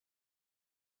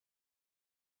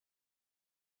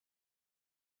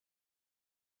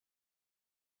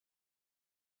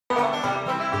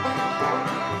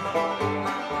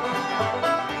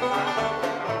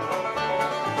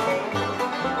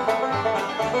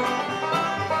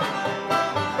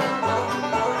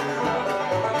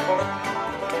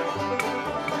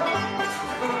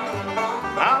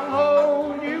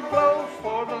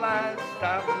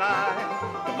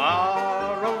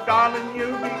Tomorrow, darling,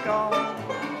 you'll be gone.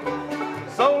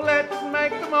 So let's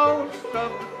make the most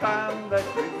of the time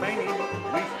that's remaining.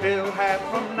 We still have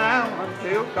from now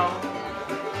until dawn.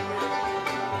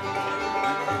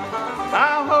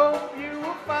 I hope you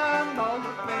will find all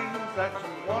the things that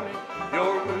you wanted.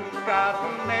 Your blue skies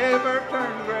will never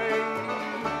turn gray.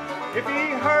 If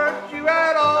he hurt you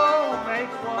at all,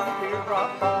 makes one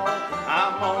teardrop fall,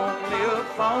 I'm only a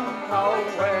phone call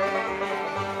away.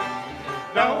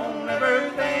 Don't ever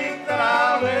think that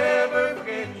I'll ever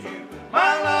forget you.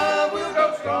 My love will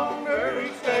go stronger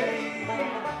each day.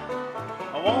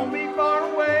 I won't be far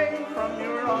away from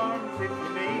your arms if you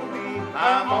need me.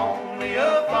 I'm only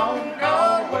a phone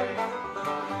call away.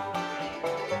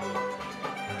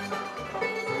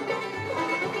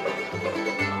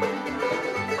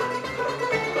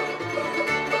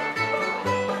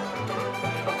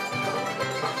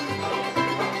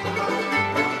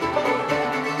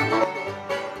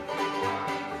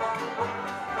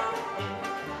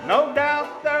 No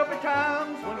doubt there'll be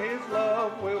times when his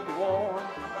love will be warm,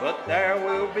 but there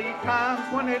will be times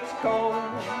when it's cold.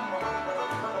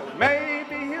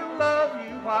 Maybe he'll love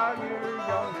you while you're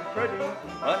young and pretty,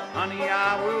 but honey,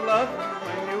 I will love you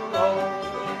when you're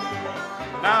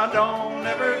old. Now don't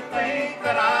ever think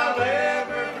that I'll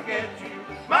ever forget you.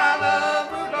 My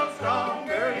love will grow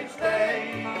stronger each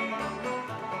day.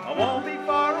 I won't be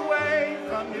far away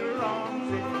from your arms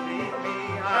if you need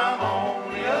me. I'm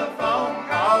only a phone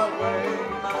call away.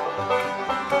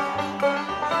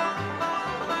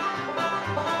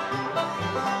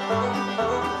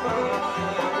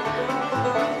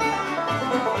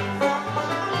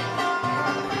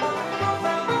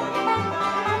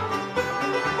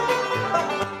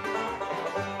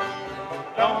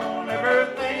 Don't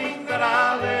ever think that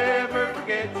I'll ever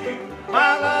forget you.